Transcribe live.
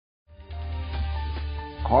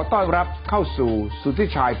ขอต้อนรับเข้าสู่สุทธิ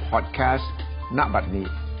ชัยพอดแคสต์ณบัดนี้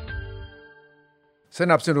ส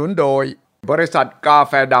นับสนุนโดยบริษัทกา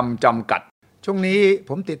แฟดำจำกัดช่วงนี้ผ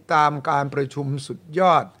มติดตามการประชุมสุดย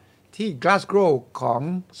อดที่กลาสโกว์ของ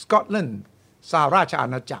สกอตแลนด์สหราชอา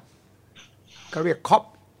ณาจักรก็เรียก COP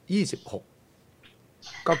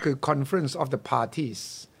 26ก็คือ Conference of the Parties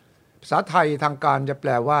ภาษาไทยทางการจะแป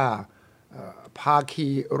ลว่าภาคี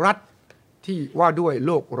รัฐที่ว่าด้วยโ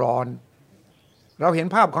ลกร้อนเราเห็น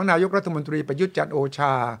ภาพของนายกรัฐมนตรีประยุทธ์จันทร์โอช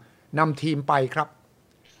านำทีมไปครับ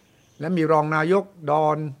และมีรองนายกดอ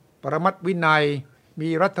นปรมัตถ์วินัยมี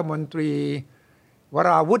รัฐมนตรีว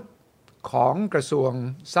ราวุธของกระทรวง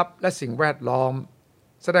ทรัพย์และสิ่งแวดล้อม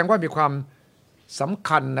แสดงว่ามีความสำ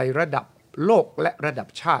คัญในระดับโลกและระดับ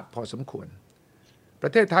ชาติพอสมควรปร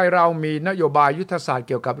ะเทศไทยเรามีนโยบายยุทธศาสตร์เ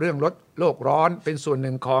กี่ยวกับเรื่องลดโลกร้อนเป็นส่วนห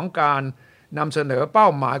นึ่งของการนำเสนอเป้า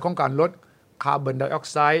หมายของการลดคาร์บอนไดออก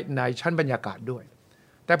ไซด์ในชั้นบรรยากาศด้วย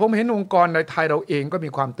แต่ผมเห็นองค์กรในไทยเราเองก็มี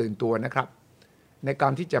ความตื่นตัวนะครับในกา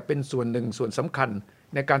รที่จะเป็นส่วนหนึ่งส่วนสำคัญ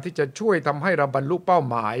ในการที่จะช่วยทำให้เราบรรลุเป้า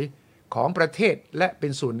หมายของประเทศและเป็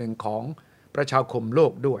นส่วนหนึ่งของประชาคมโล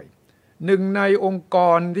กด้วยหนึ่งในองค์ก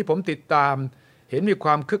รที่ผมติดตามเห็นมีคว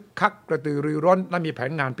ามคึกคักกระตือรือร้นและมีแผ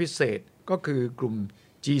นงานพิเศษก็คือกลุ่ม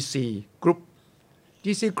GC Group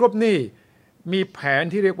GC Group นี่มีแผน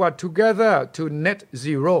ที่เรียกว่า Together to Net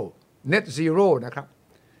Zero นะครับ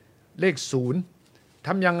เลข0ท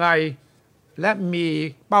ำยังไงและมี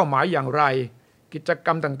เป้าหมายอย่างไรกิจกร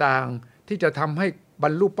รมต่างๆที่จะทำให้บร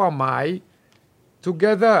รลุเป้าหมาย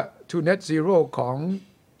Together to Net Zero ของ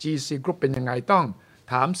GC Group เป็นยังไงต้อง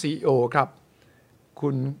ถาม CEO ครับคุ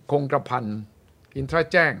ณคงกระพันธ์อินทร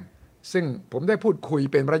แจ้งซึ่งผมได้พูดคุย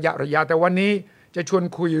เป็นระยะแต่วันนี้จะชวน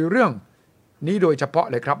คุยเรื่องนี้โดยเฉพาะ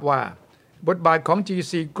เลยครับว่าบทบาทของ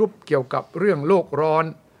GC Group เกี่ยวกับเรื่องโลกร้อน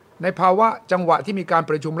ในภาวะจังหวะที่มีการ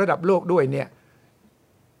ประชุมระดับโลกด้วยเนี่ย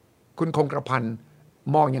คุณคงกระพันธ์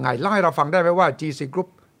มองยังไงเล่าให้เราฟังได้ไหมว่า GC Group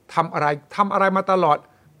ทำอะไรมาตลอด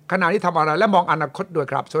ขณะนี้ทำอะไรและมองอนาคตด้วย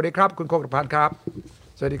ครับสวัสดีครับคุณคงกระพันธ์ครับ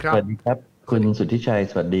สวัสดีครับสวัสดีครับคุณสุทธิชัย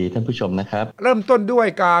สวัสดีท่านผู้ชมนะครับเริ่มต้นด้วย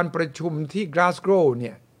การประชุมที่กลาสโกว์เ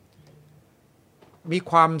นี่ยมี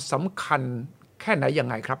ความสำคัญแค่ไหนยัง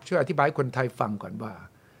ไงครับช่วยอธิบายให้คนไทยฟังก่อนว่า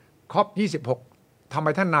COP 26ทำไม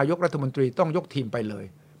ท่านนายกรัฐมนตรีต้องยกทีมไปเลย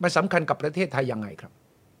มันสำคัญกับประเทศไทยยังไงครับ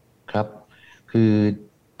ครับคือ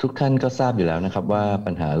ทุกท่านก็ทราบอยู่แล้วนะครับว่า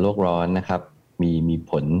ปัญหาโลกร้อนนะครับมี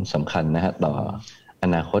ผลสำคัญนะฮะต่ออ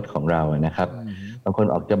นาคตของเรานะครับบางคน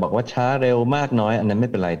ออกจะบอกว่าช้าเร็วมากน้อยอันนั้นไม่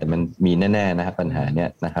เป็นไรแต่มันมีแน่ๆนะครับปัญหาเนี้ย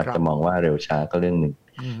นะครับจะมองว่าเร็วช้าก็เรื่องหนึ่ง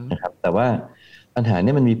นะครับแต่ว่าปัญหา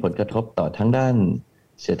นี้มันมีผลกระทบต่อทั้งด้าน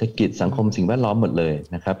เศรษฐกิจสังคมสิ่งแวดล้อมหมดเลย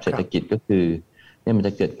นะครับเศรษฐกิจก็คือเนี่ยมันจ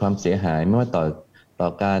ะเกิดความเสียหายไม่ว่าต่อ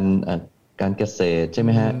การเกษตรใช่ไห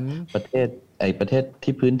มฮะประเทศ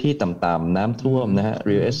ที่พื้นที่ต่ำๆน้ำท่วมนะฮะ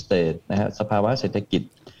real estate นะฮะสภาวะเศรษฐกิจ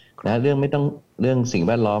นะเรื่องสิ่งแ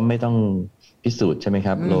วดล้อมไม่ต้องพิสูจน์ใช่ไหมค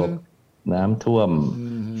รับโลกน้ำท่วม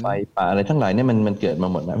ไฟป่าอะไรทั้งหลายเนี่ยมันเกิดมา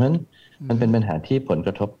หมดนะเพราะฉะนั้นมันเป็นปัญหาที่ผลก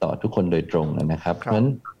ระทบต่อทุกคนโดยตรงนะครับเพราะฉะนั้น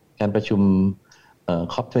การประชุม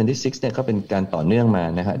COP26 เนี่ยก็เป็นการต่อเนื่องมา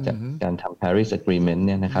นะฮะจากการทำ Paris Agreement เ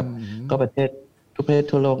นี่ยนะครับก็ทุกประเทศ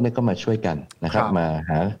ทั่วโลกเนี่ยก็มาช่วยกันนะครับมา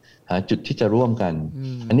หาจุดที่จะร่วมกัน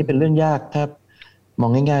อันนี้เป็นเรื่องยากถ้ามอ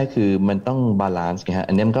งง่ายๆคือมันต้องบาลานซ์ไงฮะ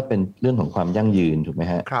อันนี้มันก็เป็นเรื่องของความยั่งยืนถูกไหม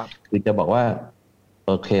ฮะคือจะบอกว่าโ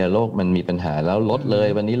อเคโลกมันมีปัญหาแล้วลดเลย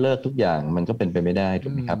วันนี้เลิกทุกอย่างมันก็เป็นไปไม่ได้ถู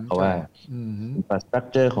กไหมครับเพราะว่า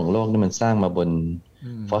infrastructure ของโลกนี่มันสร้างมาบน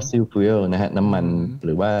fossil fuel นะฮะน้ำมันห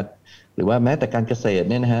รือว่าแม้แต่การเกษตร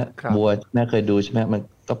เนี่ยนะฮะบัวน่าเคยดูใช่ไหมมัน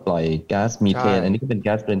ก็ปล่อยก๊าซมีเทนอันนี้ก็เป็น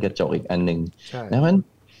ก๊าซเรือนกระจกอีกอันหนึ่งนะเพราะฉะนั้น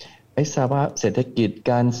ไอ้สภาวะเศรษฐกิจ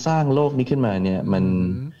การสร้างโลกนี้ขึ้นมาเนี่ยมัน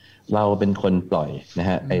เราเป็นคนปล่อยนะ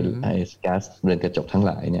ฮะไอ้ก๊าซเรือนกระจกทั้งห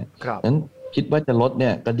ลายเนี่ยนั้นคิดว่าจะลดเนี่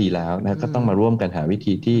ยก็ดีแล้วนะก็ต้องมาร่วมกันหาวิ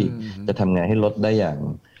ธีที่จะทำไงให้ลดได้อย่าง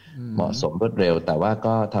เหมาะสมรวดเร็วแต่ว่า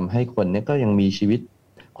ก็ทำให้คนเนี่ยก็ยังมีชีวิต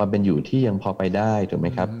ความเป็นอยู่ที่ยังพอไปได้ถูกไหม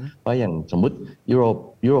ครับเพราะอย่างสมมุติยุโ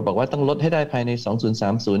รปบอกว่าต้องลดให้ได้ภายใน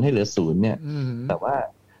2030ให้เหลือ0เนี่ยแต่ว่า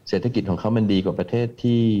เศรษฐกิจของเขามันดีกว่าประเทศ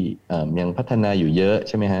ที่ยังพัฒนาอยู่เยอะใ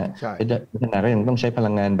ช่ไหมฮะพัฒนาก็ยังต้องใช้พลั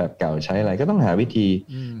งงานแบบเก่าใช้อะไรก็ต้องหาวิธี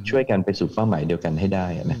ช่วยกันไปสู่เป้าหมายเดียวกันให้ได้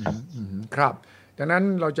นะครับครับดังนั้น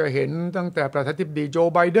เราจะเห็นตั้งแต่ประธานาธิบดีโจ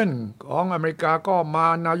ไบเดนของอเมริกาก็มา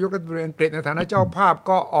นายกรัฐมนตรีอังกฤษในฐานะเจ้าภาพ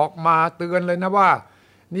ก็ออกมาเตือนเลยนะว่า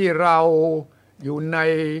นี่เราอยู่ใน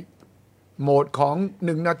โหมดของ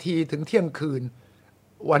1นาทีถึงเที่ยงคืน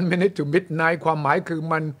 1 minute to midnight ความหมายคือ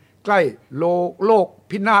มันใกล้โลก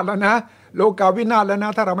พินาศแล้วนะโลกาวินาศแล้วน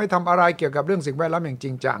ะถ้าเราไม่ทำอะไรเกี่ยวกับเรื่องสิ่งแวดล้อมอย่างจ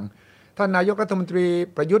ริงจังท่านนายกรัฐมนตรี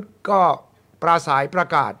ประยุทธ์ก็ปราศรัยประ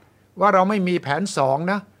กาศว่าเราไม่มีแผน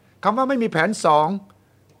2นะคำว่าไม่มีแผน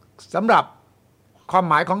2 สำหรับความ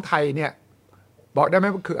หมายของไทยเนี่ยบอกได้ไหม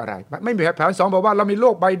ว่าคืออะไรไม่มีแผน2บอกว่าเรามีโล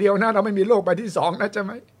กใบเดียวนะเราไม่มีโลกใบที่2นะใช่ไห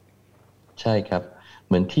มใช่ครับเ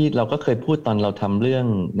หมือนที่เราก็เคยพูดตอนเราทำเรื่อง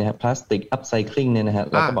นะครับพลาสติกอัพไซคลิงเนี่ยนะฮะ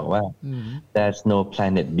เราก็บอกว่า there's no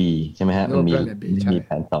planet B ใช่ไหมฮะ No มันมี planet B ใช่ มีแผ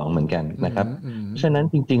น2เหมือนกันนะครับเพราะฉะนั้น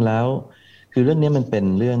จริงๆแล้วคือเรื่องนี้มันเป็น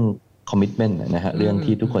เรื่อง commitment นะฮะเรื่อง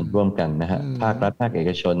ที่ทุกคนร่วมกันนะฮะภาครัฐภาคเอก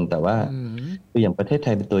ชนแต่ว่าคืออย่างประเทศไท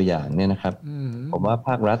ยเป็นตัวอย่างเนี่ยนะครับผมว่าภ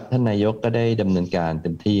าครัฐท่านนายกก็ได้ดำเนินการเต็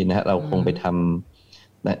มที่นะฮะเราคงไปท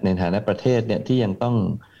ำในฐานะประเทศเนี่ยที่ยังต้อง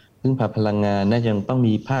พึ่งพาพลังงานนะยังต้อง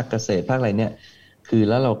มีภาคเกษตรภาคอะไรเนี่ยคือ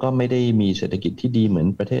แล้วเราก็ไม่ได้มีเศรษฐกิจที่ดีเหมือน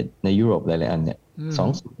ประเทศในยุโรปหลายๆอันเนี่ย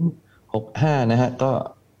2065นะฮะก็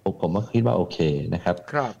ผมว่าคิดว่าโอเคนะครับ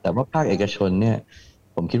แต่ว่าภาคเอกชนเนี่ย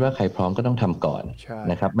ผมคิดว่าใครพร้อมก็ต้องทำก่อน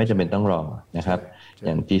นะครับไม่จำเป็นต้องรอนะครับอ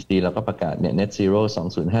ย่าง GC เราก็ประกาศเนี่ย Net Zero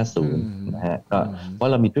 2050นะฮะก็เพรา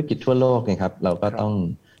ะเรามีธุรกิจทั่วโลกไงครับเราก็ต้อง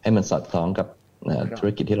ให้มันสอดคล้องกับธุร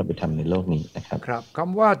กิจที่เราไปทำในโลกนี้นะครับครับค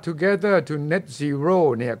ำว่า Together to Net Zero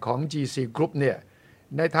เนี่ยของ GC Group เนี่ย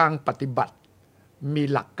ในทางปฏิบัติมี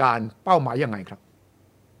หลักการเป้าหมายยังไงครับ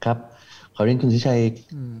ครับขอเรียนคุณสุชัย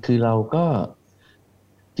คือเราก็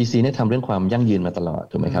GC เนี่ยทำเรื่องความยั่งยืนมาตลอด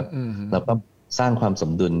ถูกไหมครับเราก็สร้างความส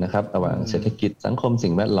มดุลนะครับระหว่างเศรษฐกิจสังคม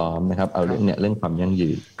สิ่งแวดล้อมนะครับเอาเรื่องความยั่งยื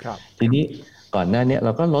นทีนี้ก่อนหน้านี้เร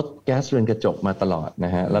าก็ลดแก๊สเรือนกระจกมาตลอดน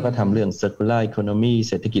ะฮะแล้วก็ทำเรื่อง circular economy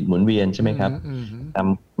เศรษฐกิจหมุนเวียนใช่ไหมครับ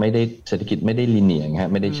ไม่ได้เศรษฐกิจไม่ได้ลีเนียร์ฮะ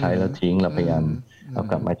ไม่ได้ใช้แล้วทิ้งเราพยายามเอา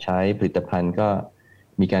กลับมาใช้ผลิตภัณฑ์ก็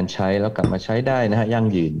มีการใช้แล้วกลับมาใช้ได้นะฮะยั่ง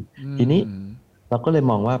ยืนทีนี้เราก็เลย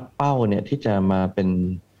มองว่าเป้าเนี่ยที่จะมาเป็น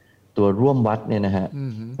ตัวร่วมวัดเนี่ยนะฮะ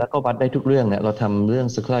แล้วก็วัดได้ทุกเรื่องเนี่ยเราทำเรื่อง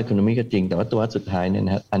circular economy ก็จริงแต่ว่าตัววัดสุดท้ายเนี่ยน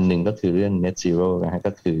ะฮะอันหนึ่งก็คือเรื่อง net zero นะฮะ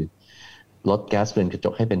ก็คือลดแก๊สเรือนกระจ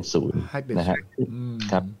กให้เป็นศูนย์นะฮะ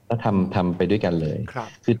ครับแล้วทำไปด้วยกันเลย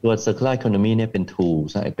คือตัว circular economy เนี่ยเป็น tool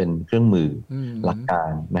ใช่เป็นเครื่องมือหลักกา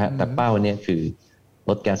รนะฮะแต่เป้าเนี่ยคือ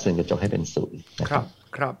ลดแก๊สเรือนกระจกให้เป็นศูนย์ครับ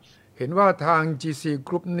ครับเห็นว่าทาง GC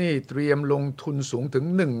Group นี่เตรียมลงทุนสูงถึง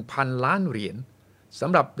 1,000 ล้านเหรียญส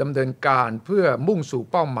ำหรับดำเนินการเพื่อมุ่งสู่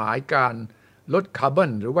เป้าหมายการลดคาร์บอ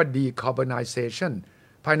นหรือว่า decarbonization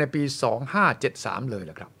ภายในปี 2573 เลยแห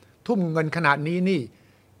ละครับทุ่มเงินขนาดนี้นี่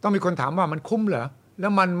ต้องมีคนถามว่ามันคุ้มเหรอแล้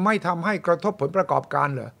วมันไม่ทำให้กระทบผลประกอบการ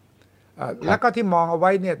เหรอแล้วก็ที่มองเอาไ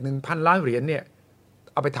ว้เนี่ย 1,000 ล้านเหรียญเนี่ย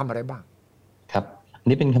เอาไปทำอะไรบ้างครับ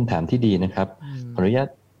นี่เป็นคำถามที่ดีนะครับขออนุญาต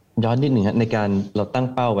ย้อนนิดหนึ่งในการเราตั้ง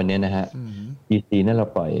เป้าวันนี้นะฮะ GC เนี่ยเรา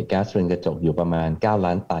ปล่อยก๊าซเรือนกระจกอยู่ประมาณ9ล้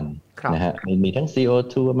านตันนะฮะมีทั้ง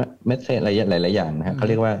CO2 เมทเทนอะไรหลายๆอย่างนะฮะเขา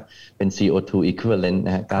เรียกว่าเป็น CO2 equivalent น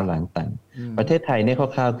ะฮะ9ล้านตันประเทศไทยเนี่ย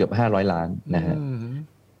คร่าวๆเกือบ500ล้านนะฮะ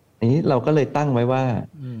นี้เราก็เลยตั้งไว้ว่า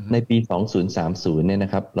ในปี2030เนี่ยน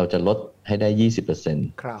ะครับเราจะลดให้ได้ 20% น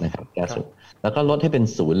ะครับแก๊สแล้วก็ลดให้เป็น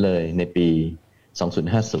ศูนย์เลยในปี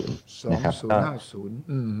2050นะครับ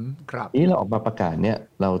ครับนี้เราออกมาประกาศเนี่ย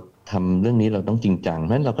เราทำเรื่องนี้เราต้องจริงจังเพร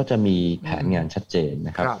าะฉะนั้นเราก็จะมีแผนงานชัดเจนน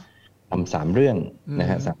ะครับทำ3เรื่องนะ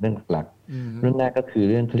ฮะ3เรื่องหลักๆเรื่องแรกก็คือ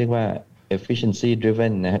เรื่องเขาเรียกว่า efficiency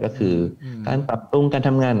driven นะฮะก็คือการปรับปรุงการท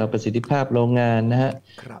ำงานเอาประสิทธิภาพโรงงานนะฮะ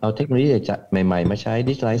เอาเทคโนโลยีใหม่ๆมาใช้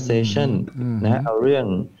digitalization นะฮะเอาเรื่อง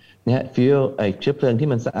นะฮะ fuel เชื้อเพลิงที่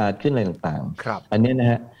มันสะอาดขึ้นอะไรต่างๆอันนี้น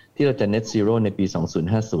ะฮะที่เราจะ net zero ในปี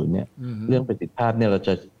 2050 เนี่ยเรื่องประสิทธิภาพเนี่ยเราจ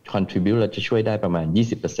ะ contribute เราจะช่วยได้ประมาณ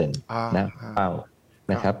 20% นะเป้า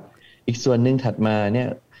นะครับอีกส่วนหนึ่งถัดมาเนี่ย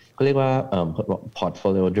เขาเรียกว่า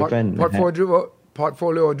portfolio driven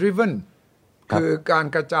portfolio driven คือการ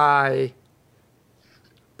กระจาย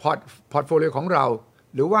พอร์ตโฟลิโอของเรา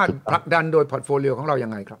หรือว่าผลักดันโดยพอร์ตโฟลิโอของเรายั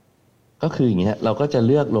งไงครับก็คืออย่างนี้ฮะเราก็จะ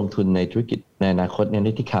เลือกลงทุนในธุรกิจในอนาคตเนี่ย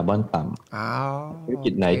ที่คาร์บอนต่ำธุรกิ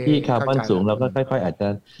จไหนที่คาร์บอนสูงเราก็ค่อยๆอาจจะ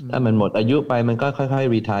ถ้ามันหมดอายุไปมันก็ค่อย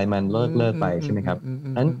ๆรีไทร์มันเลิกไปใช่ไหมครับ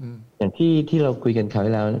นั้นอย่างที่เราคุยกันคราว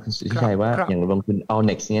ที่แล้วคุณสุทธิชัยว่าอย่างลงทุน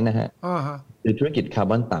Allnex เนี่ยนะฮะคือธุรกิจคาร์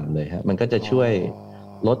บอนต่ำเลยฮะมันก็จะช่วย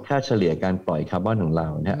ลดค่าเฉลี่ยการปล่อยคาร์บอนของเรา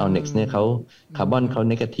นะ Allnex เนี่ยเขาคาร์บอนเขา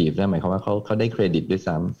เนกาทีฟนะหมายความว่าเขาได้เครดิตด้วย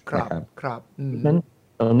ซ้ำนะครับนั้น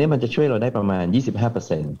ตรงนี้มันจะช่วยเราได้ประมาณ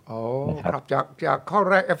 25% นะครับจากข้อ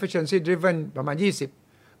แรก efficiency driven ประมาณ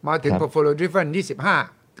 20มาถึง portfolio driven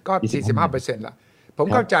 25ก็ 45% ละผม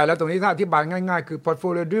เข้าใจแล้วตรงนี้ถ้าอธิบายง่ายๆคือ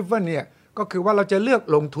portfolio driven เนี่ยก็คือว่าเราจะเลือก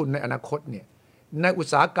ลงทุนในอนาคตเนี่ยในอุต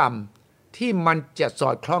สาหกรรมที่มันจะส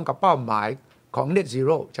อดคล้องกับเป้าหมายของ net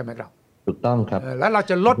zero ใช่ไหมครับถูกต้องครับแล้วเรา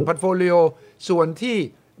จะลด portfolio ส่วนที่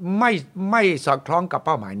ไม่สอดคล้องกับเ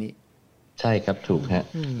ป้าหมายนี้ใช่ครับถูกฮะ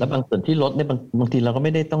แล้วบางส่วนที่ลดเนี่ยบางทีเราก็ไ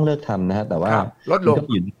ม่ได้ต้องเลิกทำนะฮะแต่ว่าลดลงก็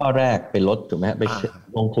อยู่ในข้อแรกไปลดถูกไหมฮะไป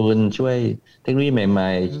ลงทุนช่วยเทคโนโลยีใหม่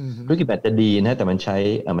ๆธุรกิจแบบจะดีนะแต่มันใช้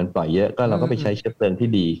มันปล่อยเยอะก็เราก็ไปใช้เชื้อเพลิงที่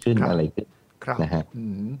ดีขึ้นอะไรขึ้น นะฮะ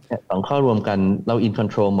สองข้อรวมกันเราอินคอน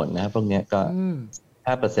โทรลหมดนะพวกนี้ก็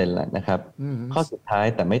5%แล้วนะครับข้อสุดท้าย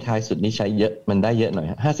แต่ไม่ท้ายสุดนี่ใช้เยอะมันได้เยอะหน่อย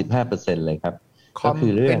55%เลยครับก็คื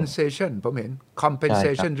อเรื่อง compensation ผมเห็น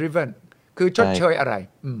compensation driven คือชดเชยอะไร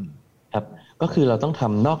ครับก็คือเราต้องท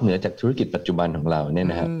ำนอกเหนือจากธุรกิจปัจจุบันของเราเนี่ย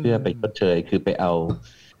นะฮะเพื่อไปชดเชยคือไปเอา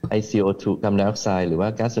ไอ CO2 คาร์บอนไดออกไซด์หรือว่า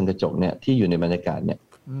ก๊าซเรือนกระจกเนี่ยที่อยู่ในบรรยากาศเนี่ย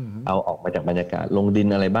เอาออกมาจากบรรยากาศลงดิน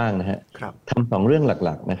อะไรบ้างนะฮะทำ2 เรื่องห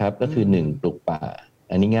ลักๆนะครับก็คือ1ปลูกป่า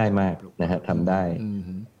อันนี้ง่ายมากนะฮะทำได้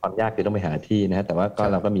ความยากคือต้องไปหาที่นะฮะแต่ว่าก็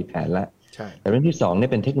เราก็มีแผนละแต่เรื่องที่2เนี่ย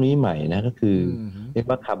เป็นเทคโนโลยีใหม่นะก็คือเรียก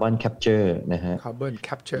ว่าคาร์บอนแคปเจอร์นะฮะคาร์บอนแค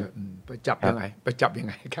ปเจอร์ไปจับยังไง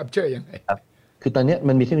แคปเจอร์ยังไงคือตอนนี้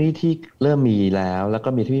มันมีเทคโนโลยีที่เริ่มมีแล้วก็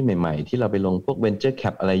มีเทคโนโลยีใหม่ๆที่เราไปลงพวก venture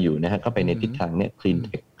cap อะไรอยู่นะฮะก็ไปในทิศทางเนี้ย clean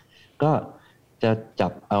tech ก็จะจั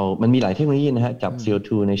บเอามันมีหลายเทคโนโลยีนะฮะจับ CO2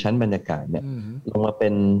 ในชั้นบรรยากาศเนี่ยลงมาเป็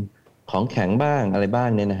นของแข็งบ้างอะไรบ้าง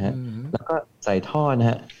เนี่ยนะฮะแล้วก็ใส่ท่อนะ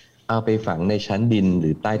ฮะเอาไปฝังในชั้นดินหรื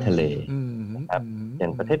อใต้ทะเลนะครับอย่า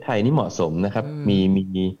งประเทศไทยนี่เหมาะสมนะครับ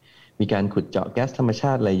มีการขุดเจาะแก๊สธรรมช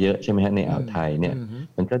าติอะไรเยอะใช่ไหมฮะในอ่าวไทยเนี่ย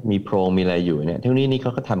มันก็มีโพรงมีอะไรอยู่เนี่ยเทคโนโลยีนี้เข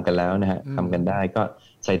าก็ทำกันแล้วนะฮะทำกันได้ก็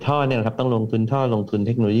ใส่ท่อเนี่ยนะครับต้องลงทุนท่อลงทุนเ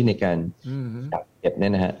ทคโนโลยีในการจับเก็บเนี่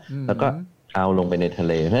ยนะฮะแล้วก็เอาลงไปในทะเ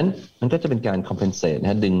ลเพราะฉะนั้นมันก็จะเป็นการ compensate นะ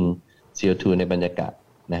ฮะดึง CO2 ในบรรยากาศ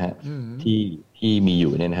นะฮะที่มีอ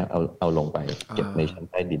ยู่เนี่ยนะฮะเอาลงไปเก็บในชั้น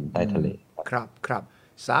ใต้ดินใต้ทะเลครับ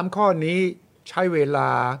3ข้อนี้ใช้เวลา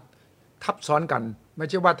ทับซ้อนกันไม่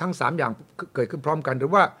ใช่ว่าทั้ง3อย่างเกิดขึ้นพร้อมกันหรื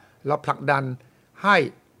อว่าเราผลักดันให้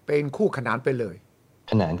เป็นคู่ขนานไปเลย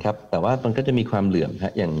ขนานครับแต่ว่ามันก็จะมีความเหลื่อมฮ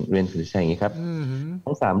ะอย่างเรียนสื่อชัยอย่างนี้ครับ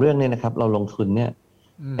ทั้ง3เรื่องเนี่ยนะครับเราลงทุนเนี่ย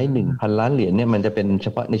ไอ้ 1,000 ล้านเหรียญเนี่ยมันจะเป็นเฉ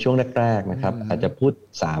พาะในช่วงแรกๆนะครับอาจจะพูด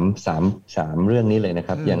3เรื่องนี้เลยนะค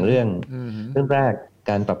รับอย่างเรื่องแรก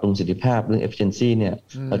การปรับปรุงประสิทธิภาพเรื่อง efficiency เนี่ย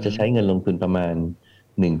เราจะใช้เงินลงทุนประมาณ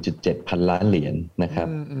 1.7 พันล้านเหรียญนะครับ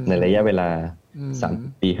ในระยะเวลา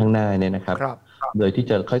3 ปีข้างหน้าเนี่ยนะครับโดยที่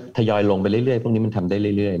จะค่อยทยอยลงไปเรื่อยๆพวกนี้มันทำได้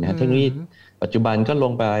เรื่อยๆนะฮะเทคโนโลยีปัจจุบันก็ล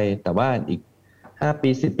งไปแต่ว่าอีก5 ปี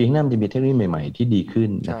 10 ปีข้างหน้ามันจะมีเทคโนโลยีใหม่ๆที่ดีขึ้น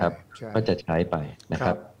นะครับก็จะใช้ไปนะค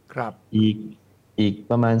รับอีก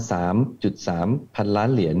ประมาณ 3.3 พันล้าน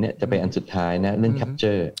เหรียญเนี่ยจะไปอันสุดท้ายนะเรื่อง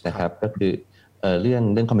capture นะครับก็คือเรื่อง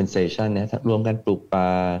compensation นะรวมกันปลูกป่า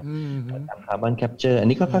ทำ carbon capture อัน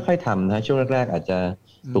นี้ก็ค่อยๆทำนะช่วงแรกๆอาจจะ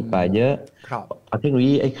ปลูกป่าเยอะพอเทคโนโล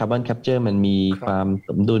ยีไอ้ carbon capture มันมีความส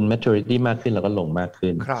มดุล maturity มากขึ้นแล้วก็ลงมาก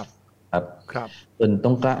ขึ้นครับส่วนต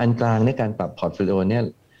รงกลางอันกลางในการปรับ portfolio เนี่ย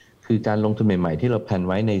คือการลงทุนใหม่ๆที่เราแพลน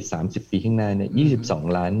ไว้ใน30 ปีข้างหน้าเนี่ย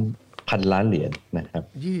22 ล้านพันล้านเหรียญนะครับ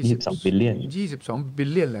22 บิลเลียน22 บิล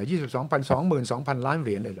เลียนเลย22,000 ล้านเห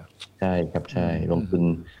รียญเลยเหรอใช่ครับใช่ลงทุน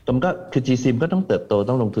ตรงก็คือ GSIM ก็ต้องเติบโต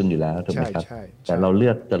ต้องลงทุนอยู่แล้วถูกไหมครับแต่เราเลื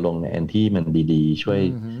อกจะลงในอันที่มันดีๆช่วย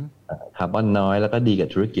คาร์บอนน้อยแล้วก็ดีกับ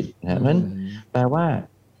ธุรกิจนะเพราะฉะนั้นแปลว่า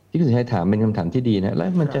ที่คุณสุชัยถามเป็นคำถามที่ดีนะแล้ว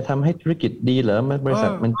มันจะทำให้ธุรกิจดีเหรอบริษั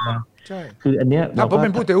ทมันจะคืออันเนี้ยถ้าผมเป็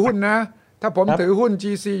นผู้ถือหุ้นนะถ้าผมถือหุ้น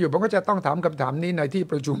GC อยู่ผมก็จะต้องถามคำถามนี้ในที่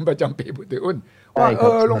ประชุมประจำปีผู้ถือหุ้นว่า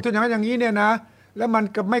ลงทุนอย่างนี้เนี่ยนะแล้วมัน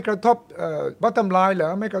ก็ไม่กระทบbottom line เหร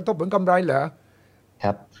อไม่กระทบผลกำไรเหรอค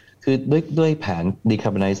รับคือด้วยแผน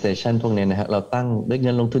decarbonization พวกนี้นะฮะเราตั้งด้วยเ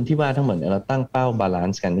งินลงทุนที่ว่าทั้งหมดเราตั้งเป้า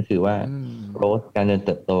balance กันก็คือว่า growth การเ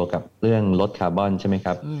ติบโตกับเรื่องลดคาร์บอนใช่ไหมค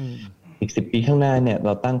รับอีก10 ปีข้างหน้าเนี่ยเร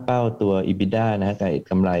าตั้งเป้าตัว EBITDA นะฮะกับ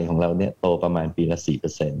กำไรของเราเนี่ยโตประมาณปีละ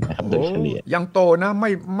 4% นะครับโดยเฉลี่ยยังโตนะ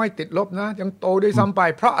ไม่ติดลบนะยังโตด้วยซ้ำไป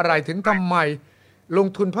เพราะอะไรถึงทำไมลง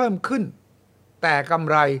ทุนเพิ่มขึ้นแต่กำ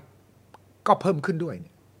ไรก็เพิ่มขึ้นด้วย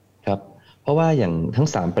ครับเพราะว่าอย่างทั้ง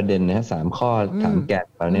3ประเด็นนะฮะ3ข้อ3แกน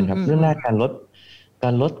เราเนี่ยครับเรื่องแรกการลด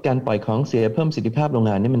การปล่อยของเสียเพิ่มประสิทธิภาพโรง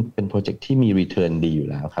งานนี่มันเป็นโปรเจกต์ที่มี return ดีอยู่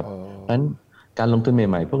แล้วครับเพราะฉะนั้นการลงทุนใ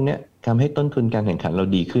หม่ๆพวกนี้ทำให้ต้นทุนการแข่งขันเรา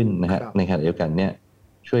ดีขึ้นนะฮะในขณะเดียวกันเนี่ย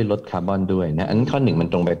ช่วยลดคาร์บอนด้วยนะอันนี้ข้อ1มัน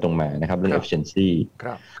ตรงไปตรงมานะครับเรื่อง efficiency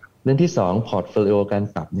เรื่องที่2 portfolio การ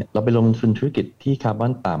ปรับเนี่ยเราไปลงทุนธุรกิจที่คาร์บอ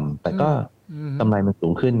นต่ำแต่ก็กำไรมันสู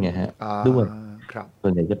งขึ้นไงฮะด้วยส่ว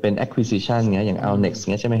นใหญ่จะเป็น acquisition ไงอย่าง Alnex เ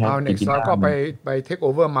งี้ยใช่ไหมครับ Alnex เราก็ไป take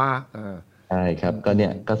over มาใช่ครับก็เนี่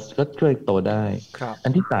ยก็ช่วยโตได้อั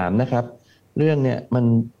นที่3นะครับเรื่องเนี่ย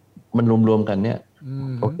มันรวมๆกันเนี่ย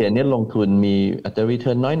โอเคเนี่ยลงทุนมีอาจจะ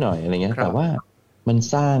return น้อยหน่อยอะไรเงี้ยแต่ว่ามัน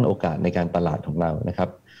สร้างโอกาสในการตลาดของเรานะครับ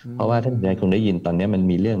เพราะว่าท่านผู้ชมคงได้ยินตอนนี้มัน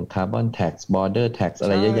มีเรื่อง carbon tax border tax อะ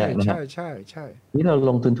ไรเยอะแยะนะครับใช่นี่เรา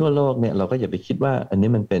ลงทุนทั่วโลกเนี่ยเราก็อย่าไปคิดว่าอันนี้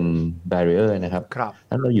มันเป็น barrier นะครับ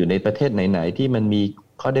ถ้าเราอยู่ในประเทศไหนๆที่มันมี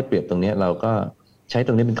ข้อได้เปรียบตรงนี้เราก็ใช้ต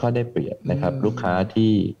รงนี้เป็นข้อได้เปรียบนะครับลูกค้า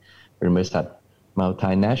ที่เป็นบริษัท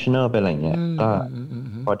multinational เป็นอะไรเงี้ยก็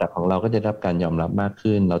product ของเราก็จะได้รับการยอมรับมาก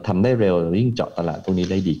ขึ้นเราทำได้เร็วเรายิ่งเจาะตลาดตรงนี้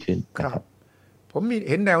ได้ดีขึ้นนะครับ ผม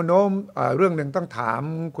เห็นแนวโน้มเรื่องหนึ่งต้องถาม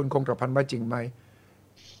คุณคงกระพันว่าจริงไหม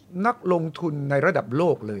นักลงทุนในระดับโล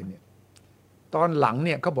กเลยเนี่ยตอนหลังเ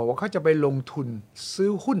นี่ยเขาบอกว่าเขาจะไปลงทุนซื้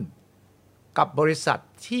อหุ้นกับบริษัท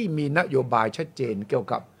ที่มีนโยบายชัดเจนเกี่ยว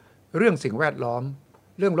กับเรื่องสิ่งแวดล้อม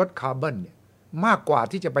เรื่องลดคาร์บอนเนี่ยมากกว่า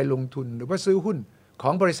ที่จะไปลงทุนหรือว่าซื้อหุ้นขอ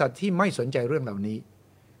งบริษัทที่ไม่สนใจเรื่องเหล่านี้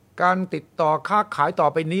การติดต่อค้าขายต่อ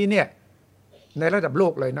ไปนี้เนี่ยในระดับโล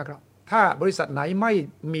กเลยนะครับถ้าบริษัทไหนไม่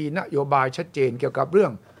มีนโยบายชัดเจนเกี่ยวกับเรื่อ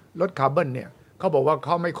งลดคาร์บอนเนี่ยเขาบอกว่าเข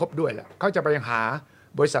าไม่ครบด้วยแหละเขาจะไปหา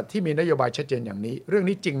บริษัทที่มีนโยบายชัดเจนอย่างนี้เรื่อง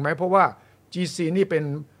นี้จริงไหมเพราะว่า GC นี่เป็น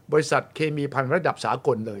บริษัทเคมีภัณฑ์ระดับสาก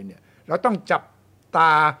ลเลยเนี่ยเราต้องจับต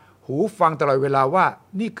าหูฟังตลอดเวลาว่า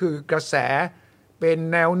นี่คือกระแสเป็น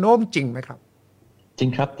แนวโน้มจริงไหมครับจริง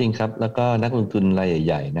ครับจริงครับแล้วก็นักลงทุนรายใ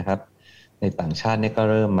หญ่ๆนะครับในต่างชาติเนี่ยก็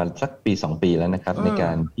เริ่มมาสักปี2 ปีแล้วนะครับในก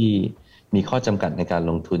ารที่มีข้อจำกัดในการ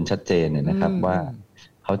ลงทุนชัดเจนเนี่ยนะครับว่า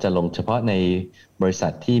เขาจะลงเฉพาะในบริษั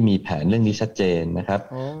ทที่มีแผนเรื่องนี้ชัดเจนนะครับ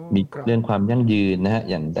มีเรื่องความยั่งยืนนะฮะ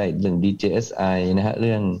อย่างได้เรื่อง DJSI นะฮะเ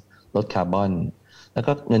รื่องลดคาร์บอนแล้ว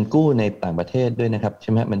ก็เงินกู้ในต่างประเทศด้วยนะครับใ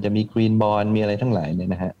ช่ไหมมันจะมี Green Bond มีอะไรทั้งหลายเนี่ย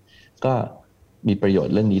นะฮะก็มีประโยช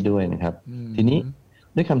น์เรื่องนี้ด้วยนะครับทีนี้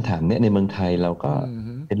ด้วยคำถามเนี่ยในเมืองไทยเราก็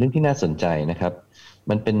เป็นเรื่องที่น่าสนใจนะครับ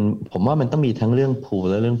มันเป็นผมว่ามันต้องมีทั้งเรื่อง pull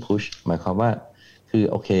และเรื่อง push หมายความว่าคือ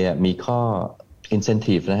โอเคมีข้อ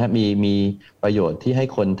incentive นะฮะมีประโยชน์ที่ให้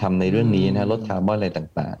คนทำในเรื่องนี้นะลดคาร์บอนอะไร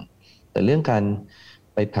ต่างๆแต่เรื่องการ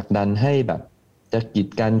ไปผลักดันให้แบบจะกีด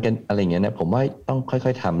กันอะไรอย่างเงี้ยนะผมว่าต้องค่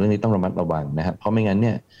อยๆทำเรื่องนี้ต้องระมัดระวังนะฮะเพราะไม่งั้นเ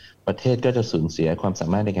นี่ยประเทศก็จะสูญเสียความสา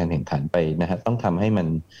มารถในการแข่งขันไปนะฮะต้องทำให้มัน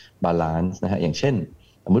บาลานซ์นะฮะอย่างเช่น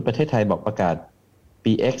สมมติประเทศไทยบอกประกาศ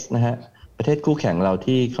ปี X นะฮะประเทศคู่แข่งเรา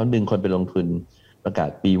ที่เขาดึงคนไปลงทุนประกาศ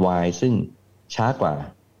ปี Y ซึ่งช้ากว่า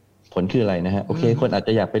ผลคืออะไรนะฮะโอเคคนอาจจ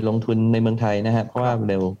ะอยากไปลงทุนในเมืองไทยนะฮะเพราะว่า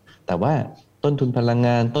เร็วแต่ว่าต้นทุนพลังง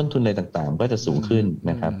านต้นทุนอะไรต่างๆก็จะสูงขึ้น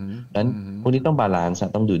นะครับดังนั้นพวกนี้ต้องบาลานซ์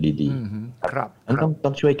ต้องดูดีๆครับนั้นต้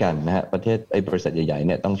องช่วยกันนะฮะประเทศบริษัทใหญ่ๆเ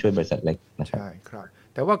นี่ยต้องช่วยบริษัทเล็กนะครับใช่ครับ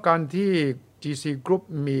แต่ว่าการที่ GC Group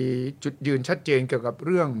มีจุดยืนชัดเจนเกี่ยวกับเ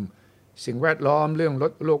รื่องสิ่งแวดล้อมเรื่องล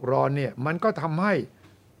ดโลกร้อนเนี่ยมันก็ทำให้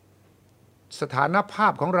สถานภา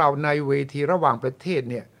พของเราในเวทีระหว่างประเทศ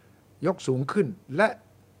เนี่ยยกสูงขึ้นและ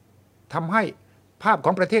ทำให้ภาพข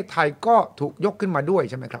องประเทศไทยก็ถูกยกขึ้นมาด้วย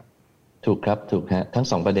ใช่ไหมครับถูกครับถูกฮะทั้ง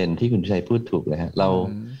2ประเด็นที่คุณชัยพูดถูกเลยฮะเรา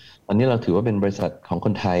ตอนนี้เราถือว่าเป็นบริษัทของค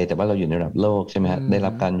นไทยแต่ว่าเราอยู่ในระดับโลกใช่ไหมฮะได้รั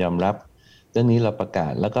บการยอมรับเรื่องนี้เราประกา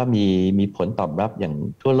ศแล้วก็มีผลตอบรับอย่าง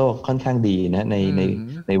ทั่วโลกค่อนข้างดีนะ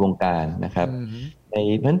ในวงการนะครับเพราะ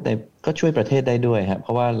ฉะนั้นก็ช่วยประเทศได้ด้วยฮะเพ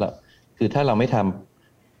ราะว่าคือถ้าเราไม่ท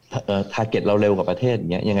ำtarget เราเร็วกว่าประเทศอย่า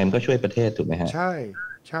งเงี้ยยังไงมันก็ช่วยประเทศถูกไหมฮะใช่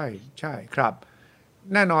ใช่ใช่ครับ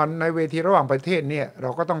แน่นอนในเวทีระหว่างประเทศเนี่ยเร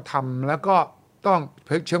าก็ต้องทำแล้วก็ต้อง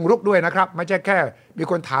เชิงรุกด้วยนะครับไม่ใช่แค่มี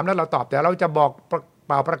คนถามแล้วเราตอบแต่เราจะบอกเ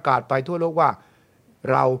ป่าประกาศไปทั่วโลกว่า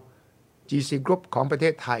เรา GC Group ของประเท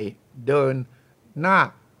ศไทยเดินหน้า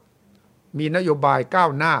มีนโยบายก้าว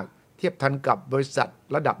หน้าเทียบทันกับบริษัท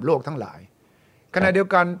ระดับโลกทั้งหลายขณะเดียว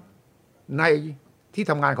กันในที่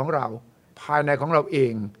ทำงานของเราภายในของเราเอ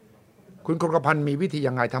งคุณคงกระพันมีวิธี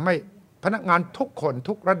ยังไงทำให้พนักงานทุกคน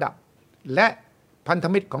ทุกระดับและพันธ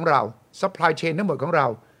มิตรของเรา supply chain ทั้งหมดของเรา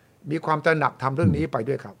มีความตระหนักทำเรื่องนี้ไป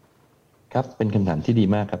ด้วยครับครับเป็นคำถามที่ดี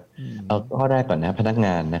มากครับเอาข้อแรกก่อนนะพนักง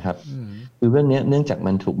านนะครับคือเรื่องนี้เนื่องจาก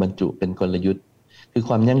มันถูกบรรจุเป็นกลยุทธ์คือค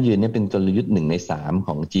วามยั่งยืนเนี่ยเป็นกลยุทธ์1 ใน 3ข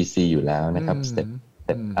อง GC อยู่แล้วนะครับ step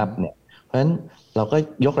up เนี่ยเพราะฉะนั้นเราก็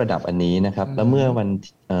ยกระดับอันนี้นะครับแล้วเมื่อวัน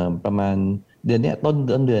ประมาณเดือนนี้ต้น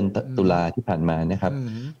เดือนตุลาที่ผ่านมานะครับ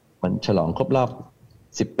มันฉลองครบรอบ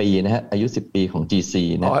10 ปีนะฮะอายุ10 ปีของ GC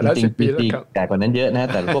นะจริงๆ GC แก่กว่านั้นเยอะนะ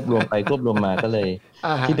แต่ควบรวมไปควบรวมมาก็เลย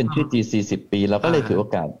ที่เป็นชื่อ GC 10 ปีเราก็เลยถือโอ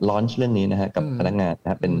กาสลอนช์เรื่องนี้นะฮะกับพนักงานน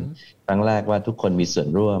ะเป็นครั้งแรกว่าทุกคนมีส่วน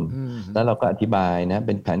ร่วมแล้วเราก็อธิบายนะเ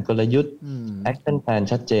ป็นแผนกลยุทธ์ action plan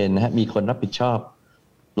ชัดเจนนะฮะมีคนรับผิดชอบ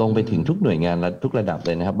ลงไปถึงทุกหน่วยงานและทุกระดับเ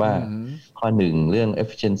ลยนะครับว่าข้อ1เรื่อง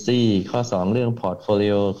efficiency ข้อ2เรื่อง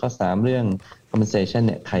portfolio ข้อ3เรื่อง compensation เ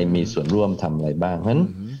นี่ยใครมีส่วนร่วมทำอะไรบ้างเพราะฉะนั้น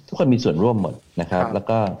ทุกคนมีส่วนร่วมหมดนะครับแล้ว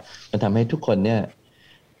ก็มันทำให้ทุกคนเนี่ย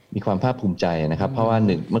มีความภาคภูมิใจนะครับเพราะว่า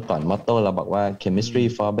เมื่อก่อนมอตโต้เราบอกว่า chemistry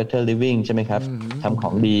for better living ใช่ไหมครับทำขอ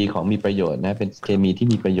งดีของมีประโยชน์นะเป็นเคมีที่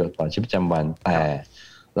มีประโยชน์ต่อชีวิตประจำวันแต่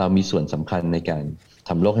เรามีส่วนสำคัญในการท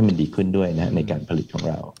ำโลกให้มันดีขึ้นด้วยนะในการผลิตของ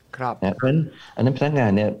เรานะเพราะฉะนั้นอันนั้นพนักงา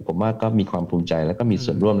นเนี่ยผมว่าก็มีความภูมิใจแล้วก็มี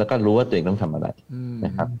ส่วนร่วมแล้วก็รู้ว่าตัวเองต้องทำอะไรน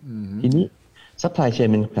ะครับทีนี้ supply chain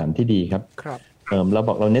เป็นคำถามที่ดีครับเราบ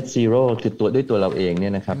อกเรา net zero คือด้วยตัวเราเองเนี่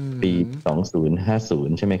ยนะครับปี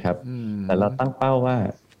2050ใช่ไหมครับแต่เราตั้งเป้าว่า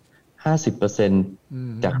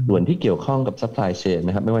50% จากส่วนที่เกี่ยวข้องกับ supply chain น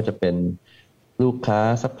ะครับไม่ว่าจะเป็นลูกค้า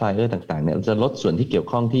supplier ต่างๆเนี่ยเราจะลดส่วนที่เกี่ยว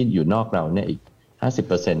ข้องที่อยู่นอกเราเนี่ยอีก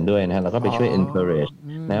 50%ด้วยนะฮะเราก็ไปช่วย encourage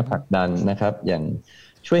นะผลักดันนะครับอย่าง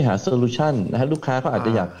ช่วยหาโซลูชันนะฮะลูกค้าเขาอาจจ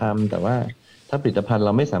ะอยากทำแต่ว่าถ้าผลิตภัณฑ์เร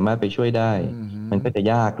าไม่สามารถไปช่วยได้มันก็จะ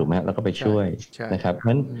ยากถูกไหมเราก็ไปช่วยนะครับเพราะฉ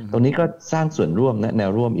ะนั้นตรงนี้ก็สร้างส่วนร่วมนะแน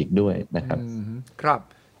วร่วมอีกด้วยนะครับครับ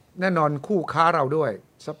แน่นอนคู่ค้าเราด้วย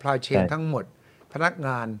supply chain ทั้งหมดพนักง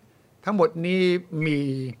านทั้งหมดนี้มี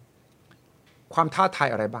ความท้าทาย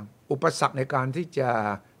อะไรบ้างอุปสรรคในการที่จะ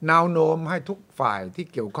แนวโน้มให้ทุกฝ่ายที่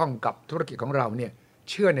เกี่ยวข้องกับธุรกิจของเราเนี่ย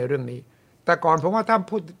เชื่อในเรื่องนี้แต่ก่อนผมว่าถ้า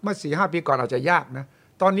พูดเมื่อ 4-5 ปีก่อนอาจจะยากนะ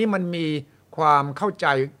ตอนนี้มันมีความเข้าใจ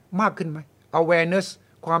มากขึ้นไหม awareness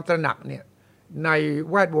ความตระหนักเนี่ยใน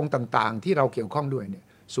แวดวงต่างๆที่เราเกี่ยวข้องด้วยเนี่ย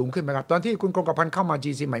สูงขึ้นไหมครับตอนที่คุณกรกพันธ์เข้ามา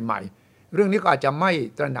GC ใหม่ๆเรื่องนี้ก็อาจจะไม่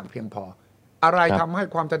ตระหนักเพียงพออะไรทำให้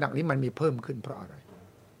ความตระหนักนี้มันมีเพิ่มขึ้นเพราะอะไร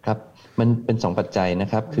ครับมันเป็น2ปัจจัยนะ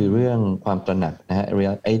ครับคือเรื่องความตระหนักนะฮะ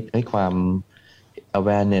ไอ้ความ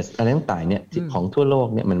awareness อะไรต่างๆเนี่ยที่ของทั่วโลก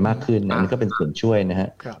เนี่ยมันมากขึ้นนะมันก็เป็นส่วนช่วยนะฮะ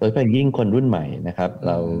โดยเฉพาะยิ่งคนรุ่นใหม่นะครับเ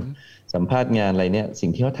ราสัมภาษณ์งานอะไรเนี่ยสิ่ง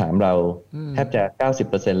ที่เขาถามเราแทบจะ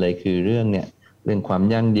 90% เลยคือเรื่องเนี่ยเรื่องความ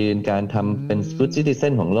ยั่งยืนการทำเป็น good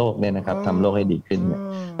citizen ของโลกเนี่ยนะครับทำโลกให้ดีขึ้นเนี่ย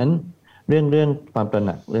นั้นเรื่องความตระห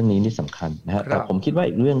นักเรื่องนี้นี่สำคัญนะฮะแต่ผมคิดว่า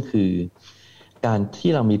อีกเรื่องคือการ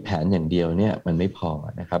ที่เรามีแผนอย่างเดียวเนี่ยมันไม่พอ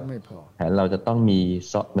นะครับแผนเราจะต้องมี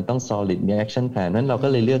มันต้อง solid มี action plan นั้นเราก็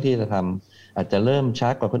เลยเลือกที่จะทำอาจจะเริ่มช้า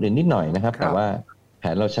กว่าคนอื่นนิดหน่อยนะครับแต่ว่าแผ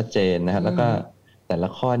นเราชัดเจนนะฮะแล้วก็แต่ละ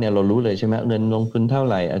ข้อเนี่ยเรารู้เลยใช่ไหมเงินลงทุนเท่า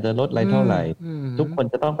ไหร่อาจจะลดอะไรเท่าไหร่ทุกคน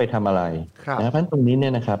จะต้องไปทำอะไรนะเพราะตรงนี้เนี่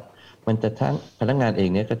ยนะครับมันจะทั้งพนักงานเอง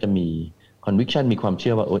เนี่ยก็จะมี conviction มีความเ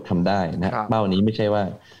ชื่อว่าทำได้นะเป้านี้ไม่ใช่ว่า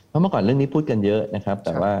เพราะเมื่อก่อนเรื่องนี้พูดกันเยอะนะครับแ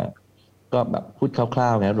ต่ว่าก็แบบพูดคร่า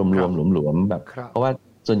วๆนะรวมๆหลวมๆแบบเพราะว่า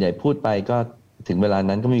ส่วนใหญ่พูดไปก็ถึงเวลา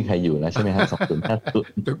นั้นก็ไม่มีใครอยู่แล้วใช่ไหมฮะ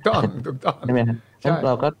2050ถูกต้องใช่ไหมฮะเ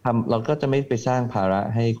ราก็จะไม่ไปสร้างภาระ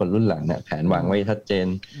ให้คนรุ่นหลังเนี่ยแผนวางไว้ชัดเจน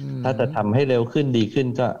ถ้าจะทำให้เร็วขึ้นดีขึ้น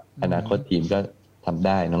ก็อนาคตทีมก็ทำไ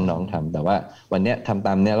ด้น้องๆทำแต่ว่าวันนี้ทำต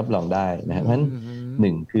ามเนี้ยรับรองได้นะฮะเพราะฉะนั้น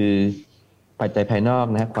1คือปัจจัยภายนอก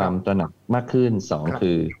นะความตระหนักมากขึ้น2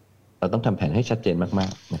คือเราต้องทำแผนให้ชัดเจนมา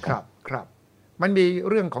กๆนะครับครับมันมี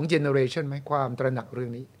เรื่องของเจเนอเรชันไหมความตระหนักเรื่อ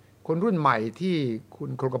งนี้คนรุ่นใหม่ที่คุณ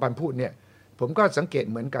กรกพันธ์พูดเนี่ยผมก็สังเกต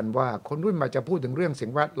เหมือนกันว่าคนรุ่นใหม่จะพูดถึงเรื่องสิ่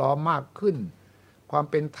งแวดล้อมมากขึ้นความ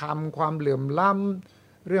เป็นธรรมความเหลื่อมล้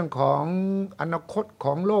ำเรื่องของอนาคตข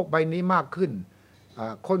องโลกใบนี้มากขึ้น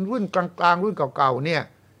คนรุ่นกลางๆรุ่นเก่าๆเนี่ย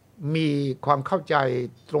มีความเข้าใจ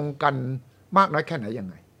ตรงกันมากน้อยแค่ไหนยัง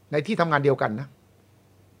ไงในที่ทำงานเดียวกันนะ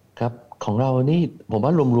ครับของเรานี่ผมว่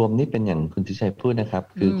ารวมๆนี่เป็นอย่างคุณธิชัยพูดนะครับ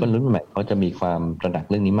คือคนรุ่นใหม่เขาจะมีความตระหนัก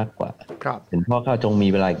เรื่องนี้มากกว่าเห็นพ่อเขาจงมี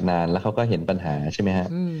เวลาอีกนานแล้วเขาก็เห็นปัญหาใช่ไหมฮะ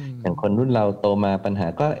อย่างคนรุ่นเราโตมาปัญหา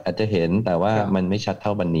ก็อาจจะเห็นแต่ว่ามันไม่ชัดเท่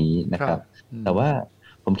าวันนี้นะครับแต่ว่า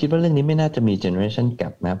ผมคิดว่าเรื่องนี้ไม่น่าจะมี generation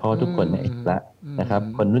gap นะเพราะทุกคนเนี่ยเห็นละนะครับ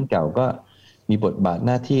คนรุ่นเก่าก็มีบทบาทห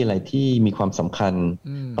น้าที่อะไรที่มีความสำคัญ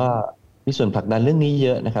ก็มีส่วนผลักดันเรื่องนี้เย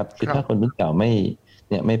อะนะครับคือถ้าคนรุ่นเก่าไ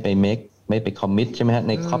ม่ไป makeไม่ไปคอมมิตใช่ไหมฮะใ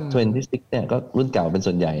น COP26 เนี่ยก็รุ่นเก่าเป็น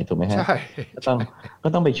ส่วนใหญ่ถูกไหมฮะก็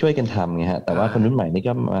ต้องไปช่วยกันทำไงฮะแต่ว่าคนรุ่นใหม่นี่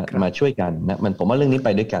ก็มาช่วยกันนะผมว่าเรื่องนี้ไป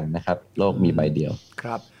ด้วยกันนะครับโลกมีใบเดียวค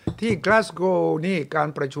รับที่กลาสโกว์นี่การ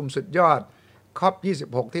ประชุมสุดยอด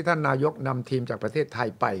COP26 ที่ท่านนายกนำทีมจากประเทศไทย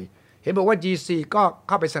ไปเห็นบอกว่า GC ก็เ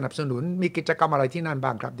ข้าไปสนับสนุนมีกิจกรรมอะไรที่นั่นบ้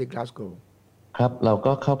างครับที่กลาสโกว์ครับเรา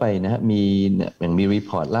ก็เข้าไปนะฮะมีอย่างมีรี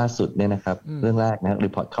พอร์ตล่าสุดเนี่ยนะครับเรื่องแรกนะรี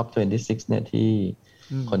พอร์ต COP26 เนี่ยที่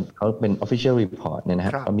คนเขาเป็น official report เนี่ยนะฮ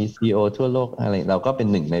ะก็มี CEO ทั่วโลกอะไรเราก็เป็น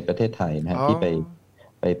หนึ่งในประเทศไทยนะฮะที่ไ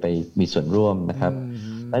ปมีส่วนร่วมนะครับ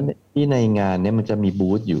และที่ในงานเนี่ยมันจะมีบู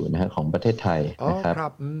ธอยู่นะฮะของประเทศไทยนะครับ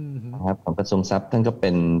ของกระทรวงทรัพย์ท่านก็เ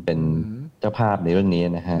ป็นเจ้าภาพในเรื่องนี้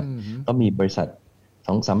นะฮะก็มีบริษัท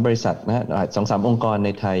 2-3 บริษัทนะฮะ 2-3 องค์กรใน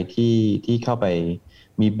ไทยที่เข้าไป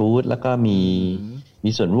มีบูธแล้วก็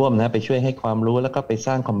มีส่วนร่วมนะไปช่วยให้ความรู้แล้วก็ไปส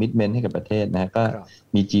ร้างคอมมิตเมนต์ให้กับประเทศนะก็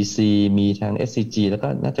มี GC มีทาง SCG แล้วก็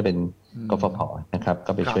น่าจะเป็นกฟผ.นะครับ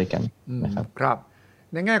ก็ไปช่วยกันนะครับครับ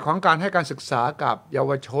ในแง่ของการให้การศึกษากับเยา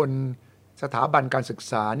วชนสถาบันการศึก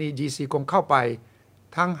ษานี่ GC คงเข้าไป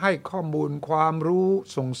ทั้งให้ข้อมูลความรู้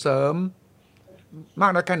ส่งเสริมมา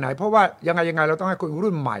กน้อยแค่ไหนเพราะว่ายังไงเราต้องให้คน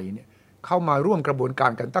รุ่นใหม่เนี่ยเข้ามาร่วมกระบวนกา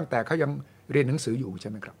รกันตั้งแต่เขายังเรียนหนังสืออยู่ใ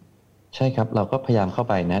ช่ไหมครับใช่ครับเราก็พยายามเข้า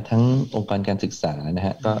ไปนะทั้งองค์กรการศึกษานะฮ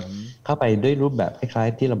ะก็เข้าไปด้วยรูปแบบคล้าย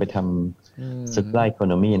ๆที่เราไปทำcircular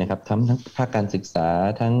economyนะครับทั้งภาคการศึกษา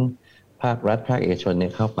ทั้งภาครัฐภาคเอกชนเนี่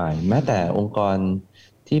ยเข้าไปแม้แต่องค์กร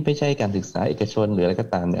ที่ไม่ใช่การศึกษาเอกชนหรืออะไรก็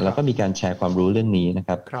ตามเนี่ยเราก็มีการแชร์ความรู้เรื่องนี้นะค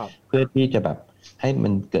รับเพื่อที่จะแบบให้มั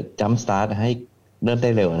นเกิด jump start ให้เริ่มได้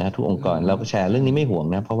เร็วนะทุกองค์กรเราก็แชร์เรื่องนี้ไม่ห่วง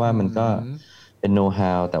นะเพราะว่ามันก็เป็น know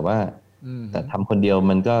how แต่ทำคนเดียว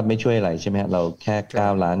มันก็ไม่ช่วยอะไรใช่ไหมฮะเราแค่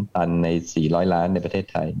9 ล้านตันใน400 ล้านในประเทศ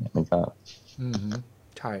ไทยเนี่ยมันก็ อืม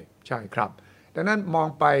ใช่ใช่ครับดังนั้นมอง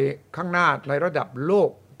ไปข้างหน้าในระดับโลก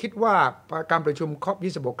คิดว่าการประชุมคอป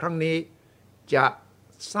26ครั้งนี้จะ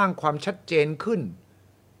สร้างความชัดเจนขึ้น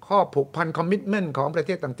ข้อผูกพันคอมมิตเมนต์ของประเท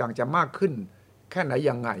ศต่างๆจะมากขึ้นแค่ไหน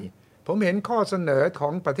ยังไงผมเห็นข้อเสนอขอ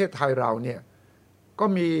งประเทศไทยเราเนี่ยก็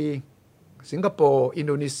มีสิงคโปร์อิน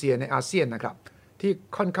โดนีเซียในอาเซียนนะครับที่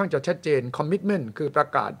ค่อนข้างจะชัดเจนคอมมิตเมนต์คือประ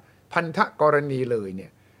กาศพันธกรณีเลยเนี่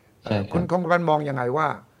ยคุณคงกันมองยังไงว่า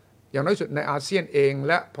อย่างน้อยสุดในอาเซียนเองแ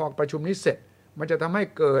ละพอประชุมนี้เสร็จมันจะทำให้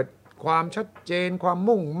เกิดความชัดเจนความ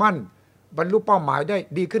มุ่งมั่นบรรลุเป้าหมายได้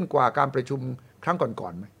ดีขึ้นกว่าการประชุมครั้งก่อ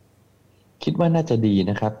นๆไหมคิดว่าน่าจะดี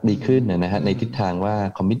นะครับดีขึ้นนะฮะในทิศทางว่า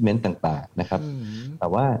คอมมิตเมนต์ต่างๆนะครับแต่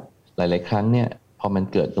ว่าหลายๆครั้งเนี่ยพอมัน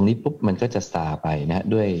เกิดตรงนี้ปุ๊บมันก็จะซาไปนะฮะ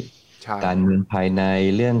ด้วยการเมืองภายใน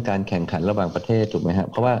เรื่องการแข่งขันระหว่างประเทศถูกไหมฮะ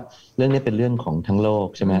เพราะว่าเรื่องนี้เป็นเรื่องของทั้งโลก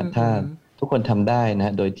ใช่ไหมถ้าทุกคนทำได้นะฮ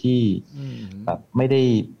ะโดยที่แบบไม่ได้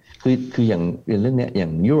คืออย่างเรื่องเนี้ยอย่า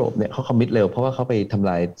งยุโรปเนี่ยเขาคอมมิตเร็วเพราะว่าเขาไปทำ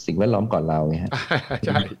ลายสิ่งแวดล้อมก่อนเราไงฮะใ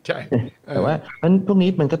ช่ใช่แต่ว่าพวกนี้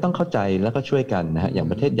มันก็ต้องเข้าใจแล้วก็ช่วยกันนะฮะอย่าง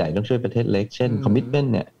ประเทศใหญ่ต้องช่วยประเทศเล็กเช่นคอมมิตเมน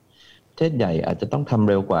ต์เนี่ยประเทศใหญ่อาจจะต้องทำ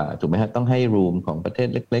เร็วกว่าถูกไหมฮะต้องให้รูมของประเทศ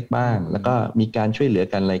เล็กๆบ้างแล้วก็มีการช่วยเหลือ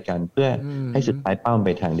กันอะไรกันเพื่อให้สุดท้ายเป้าไป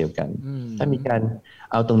ทางเดียวกันถ้ามีการ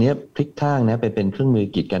เอาตรงนี้พลิกข้างนะไปเป็นเครื่องมือ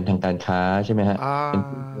กีดกันทางการค้าใช่ไหมฮะเป็น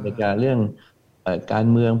ในการเรื่องการ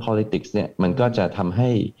เมือง politics เนี่ยมันก็จะทำให้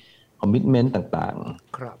คอมมิตเมนต์ต่าง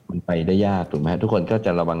ๆมันไปได้ยากถูกไหมทุกคนก็จ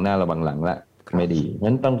ะระวังหน้าระวังหลังละไม่ดี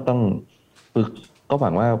งั้นต้องฝึกก็หวั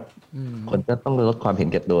งว่าคนจะต้องลดความเห็น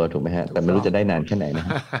แก่ตัวถูกไหมฮะแต่ไม่รู้จะได้นานแค่ไหนนะ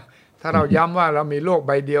ถ้าเราย้ำว่าเรามีโลกใ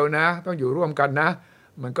บเดียวนะต้องอยู่ร่วมกันนะ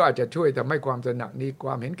มันก็อาจจะช่วยทำให้ความตระหนักนี้ค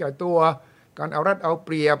วามเห็นแก่ตัวการเอารัดเอาเป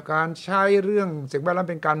รียบการใช้เรื่องสิ่งแวดล้อม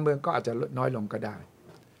เป็นการเมืองก็อาจจะลดน้อยลงก็ได้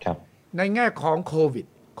ครับในแง่ของโค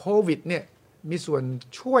วิดเนี่ยมีส่วน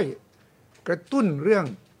ช่วยกระตุ้นเรื่อง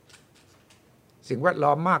สิ่งแวดล้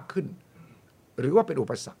อมมากขึ้นหรือว่าเป็นอุ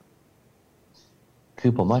ปสรรคคื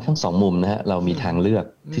อผมว่าทั้งสองมุมนะฮะเรามีทางเลือก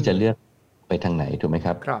ที่จะเลือกไปทางไหนถูกไหมค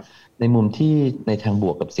รับในมุมที่ในทางบ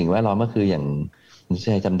วกกับสิ่งแวดล้อมก็คืออย่างคุณ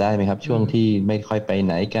ชัยจำได้ไหมครับช่วงที่ไม่ค่อยไปไ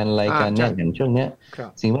หนกันอะไรกันเนี่ยอย่างช่วงเนี้ย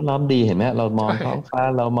สิ่งแวดล้อมดีเห็นไหมเรามองท้องฟ้า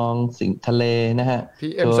เรามองสิ่งทะเลนะฮะ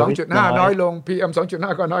PM 2.5น้อยลง PM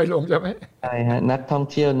 2.5ก็น้อยลงใช่ไหมใช่ฮะนักท่อง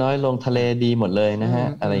เที่ยวน้อยลงทะเลดีหมดเลยนะฮะ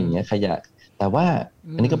อะไรอย่างเงี้ยขยะแต่ว่า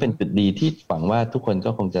อันนี้ก็เป็นจุดดีที่หวังว่าทุกคนก็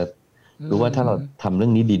คงจะรู้ว่าถ้าเราทำเรื่อ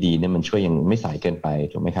งนี้ดีๆเนี่ยมันช่วยยังไม่สายเกินไป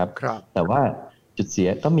ถูกไหมครับแต่ว่าจุดเสีย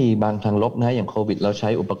ก็มีบางทางลบนะฮะอย่างโควิดเราใช้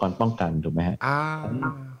อุปกรณ์ป้องกันถูกไหมฮะ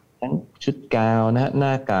ทั้งชุดกาวนะฮะหน้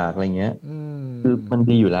ากากอะไรเงี้ยคือมัน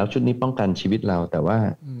ดีอยู่แล้วชุดนี้ป้องกันชีวิตเราแต่ว่า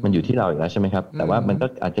มันอยู่ที่เราอีกแล้วใช่ไหมครับแต่ว่ามันก็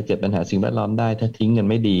อาจจะเกิดปัญหาสิ่งแวดล้อมได้ถ้าทิ้งกัน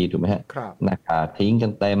ไม่ดีถูกไหมฮะหน้ากากทิ้งกั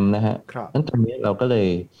นเต็มนะฮะนั้นตอนนี้เราก็เลย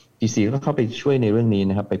GC ก็เข้าไปช่วยในเรื่องนี้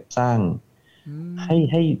นะครับไปสร้างใ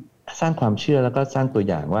ห้สร้างความเชื่อแล้วก็สร้างตัว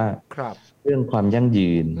อย่างว่าเรื่องความยั่ง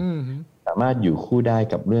ยืนสามารถอยู่คู่ได้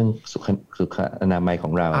กับเรื่องสุขอนามัยขอ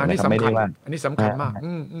งเรานะครับไม่ได้ว่าอันนี้สำคัญมาก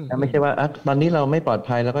ไม่ใช่ว่าตอนนี้เราไม่ปลอด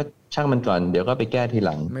ภัยแล้วก็ช่างมันก่อนเดี๋ยวก็ไปแก้ทีห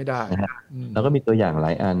ลังไม่ได้นะฮะเราก็มีตัวอย่างหล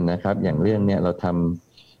ายอันนะครับอย่างเรื่องเนี้ยเราท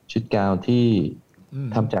ำชุดกาวที่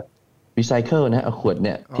ทำจากรีไซเคิลนะเอาขวดเ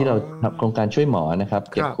นี่ยที่เราทำโครงการช่วยหมอนะครับ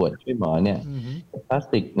เก็บขวดช่วยหมอเนี่ยพลาส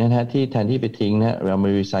ติกนะฮะที่แทนที่ไปทิ้งนะเรามา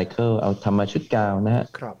รีไซเคิลเอาทำมาชุดกาวนะฮะ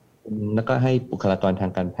แล้วก็ให้บุคลากรทา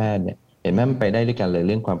งการแพทย์เนี่ยเห็นไหมมันไปได้ด้วยกันเลยเ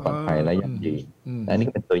รื่องความปลอดภัยและยั่งยืนอันนี้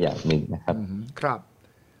ก็เป็นตัวอย่างหนึ่งนะครับครับ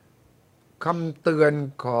คำเตือน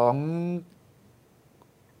ของ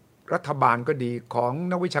รัฐบาลก็ดีของ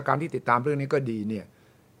นักวิชาการที่ติดตามเรื่องนี้ก็ดีเนี่ย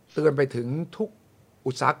เตือนไปถึงทุก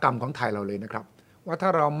อุตสาหกรรมของไทยเราเลยนะครับว่าถ้า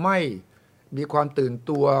เราไม่มีความตื่น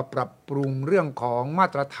ตัวปรับปรุงเรื่องของมา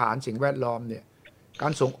ตรฐานสิ่งแวดล้อมเนี่ยกา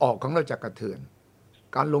รส่งออกของเราจะกระเทือน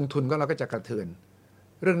การลงทุนของเราก็จะกระเทือน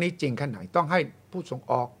เรื่องนี้จริงแค่ไหนต้องให้ผู้ส่ง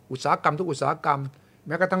ออกอุตสาหกรรมทุกอุตสาหกรรมแ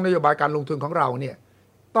ม้กระทั่งนโยบายการลงทุนของเราเนี่ย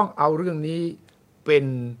ต้องเอาเรื่องนี้เป็น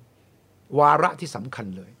วาระที่สำคัญ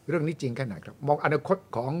เลยเรื่องนี้จริงแค่ไหนครับมองอนาคต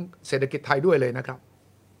ของเศรษฐกิจไทยด้วยเลยนะครับ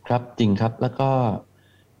ครับจริงครับแล้วก็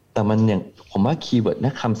แต่มันอย่างผมว่าคีย์เวิร์ดน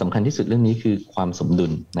ะคำสำคัญที่สุดเรื่องนี้คือความสมดุ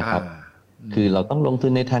ลนะครับคือเราต้องลงทุ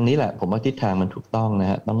นในทางนี้แหละผมว่าทิศทางมันถูกต้องนะ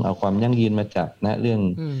ฮะต้องเอาความยั่งยืนมาจากนะเรื่อง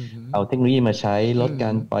เอาเทคโนโลยีมาใช้ลดกา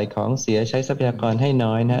รปล่อยของเสียใช้ทรัพยากรให้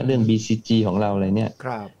น้อยนะเรื่อง BCG ของเราอะไรเนี่ย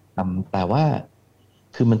แต่ว่า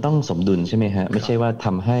คือมันต้องสมดุลใช่ไหมฮะไม่ใช่ว่าท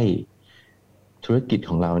ำให้ธุรกิจ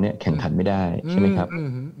ของเราเนี่ยแข่งขันไม่ได้ใช่ไหมครับ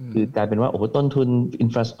คือกลายเป็นว่าโอ้โหต้นทุนอิน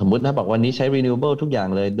ฟราสมมตินะบอกวันนี้ใช้ renewable ทุกอย่าง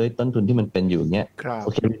เลยด้วยต้นทุนที่มันเป็นอยู่เนี้ยโอ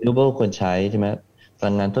เค renewable ควรใช้ใช่ไหมพ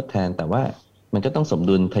ลังงานทดแทนแต่ว่ามันก็ต้องสม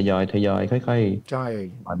ดุลทยอยค่อย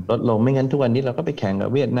ๆลดลงไม่งั้นทุกวันนี้เราก็ไปแข่งกับ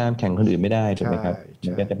เวียดนามแข่งคนอื่นไม่ได้ถูกไหมครับ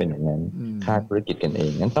มันก็จะเป็นอย่างนั้นค่าธุรกิจกันเอ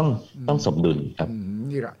งงั้นต้องสมดุลครับ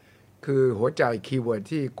นี่แหละ คือหัวใจคีย์เวิร์ด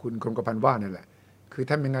ที่คุณคงกระพันว่านั่นแหละคือ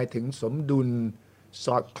ทำยังไงถึงสมดุลส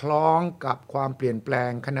อดคล้องกับความเปลี่ยนแปล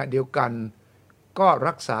งขณะเดียวกันก็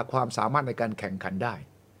รักษาความสามารถในการแข่งขันได้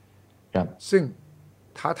ซึ่ง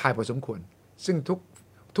ท้าทายพอสมควรซึ่งทุ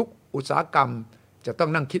กอุตสาหกรรมจะต้อง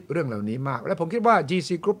นั่งคิดเรื่องเหล่านี้มากและผมคิดว่า GC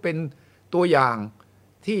Group เป็นตัวอย่าง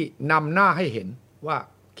ที่นำหน้าให้เห็นว่า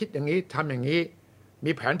คิดอย่างนี้ทำอย่างนี้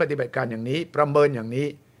มีแผนปฏิบัติการอย่างนี้ประเมินอย่างนี้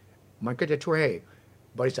มันก็จะช่วยให้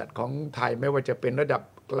บริษัทของไทยไม่ว่าจะเป็นระดับ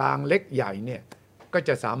กลางเล็กใหญ่เนี่ยก็จ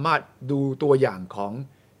ะสามารถดูตัวอย่างของ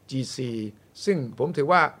GC ซึ่งผมถือ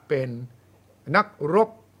ว่าเป็นนักรบ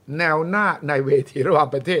แนวหน้าในเวทีระหว่าง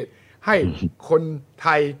ประเทศให้คนไท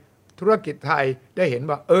ยธุรกิจไทยได้เห็น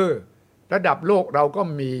ว่าระดับโลกเราก็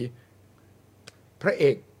มีพระเอ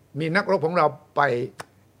กมีนักรบของเราไป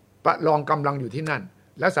ประลองกำลังอยู่ที่นั่น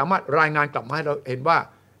และสามารถรายงานกลับมาให้เราเห็นว่า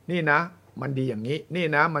นี่นะมันดีอย่างนี้นี่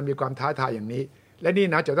นะมันมีความท้าทายอย่างนี้และนี่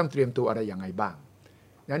นะจะต้องเตรียมตัวอะไรอย่างไรบ้าง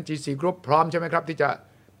งั้น GC Group พร้อมใช่ไหมครับที่จะ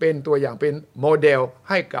เป็นตัวอย่างเป็นโมเดล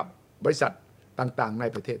ให้กับบริษัทต่างๆใน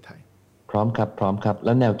ประเทศไทยพร้อมครับแ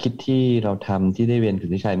ล้วแนวคิดที่เราทำที่ได้เรียนคุณ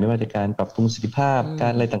สุชัยไม่ว่าจะการปรับปรุงประสิทธิภาพกา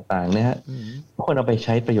รอะไรต่างๆนะฮะทุกคนเอาไปใ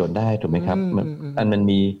ช้ประโยชน์ได้ถูกไหมครับมัน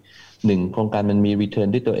มี1โครงการมันมี return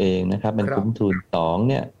ด้วยตัวเองนะครับมันคุ้มทุน2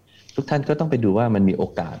เนี่ยทุกท่านก็ต้องไปดูว่ามันมีโอ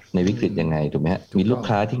กาสในวิกฤตยังไงถูกไหมฮะมีลูก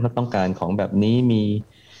ค้าที่เขาต้องการของแบบนี้มี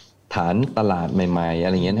ฐานตลาดใหม่ๆอะ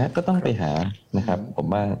ไรเงี้ยนะก็ต้องไปหานะครับผม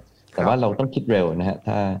ว่าแต่ว่าเราต้องคิดเร็วนะฮะ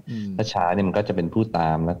ถ้าช้าเนี่ยมันก็จะเป็นผู้ต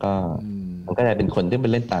ามแล้วก็มันก็จะเป็นคนที่ไป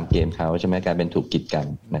เล่นตามเกมเขาใช่ไหมกลายเป็นถูกกีดกัน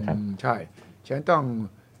นะครับใช่ฉันต้อง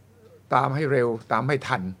ตามให้เร็วตามให้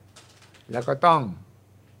ทันแล้วก็ต้อง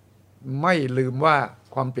ไม่ลืมว่า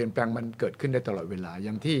ความเปลี่ยนแปลงมันเกิดขึ้นได้ตลอดเวลาอ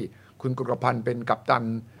ย่างที่คุณกุลพันธ์เป็นกัปตัน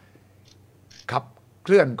ขับเค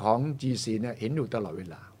ลื่อนของ GC เนี่ยเห็นอยู่ตลอดเว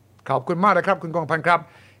ลาขอบคุณมากนะครับคุณกองพันธ์ครับ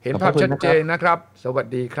เห็นภาพชัดเจนนะครับสวัส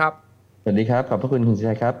ดีครับสวัสดีครับขอบพระคุณคุณ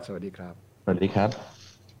ชัยครับสวัสดีครับสวัสดีครับ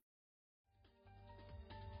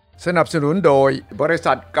สนับสนุนโดยบริ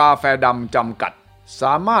ษัทกาแฟดำจำกัดส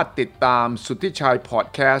ามารถติดตามสุทธิชัยพอด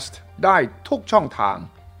แคสต์ได้ทุกช่องทาง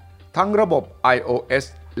ทั้งระบบ iOS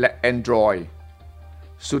และ Android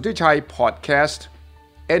สุทธิชัยพอดแคสต์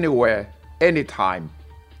anywhere anytime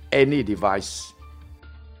any device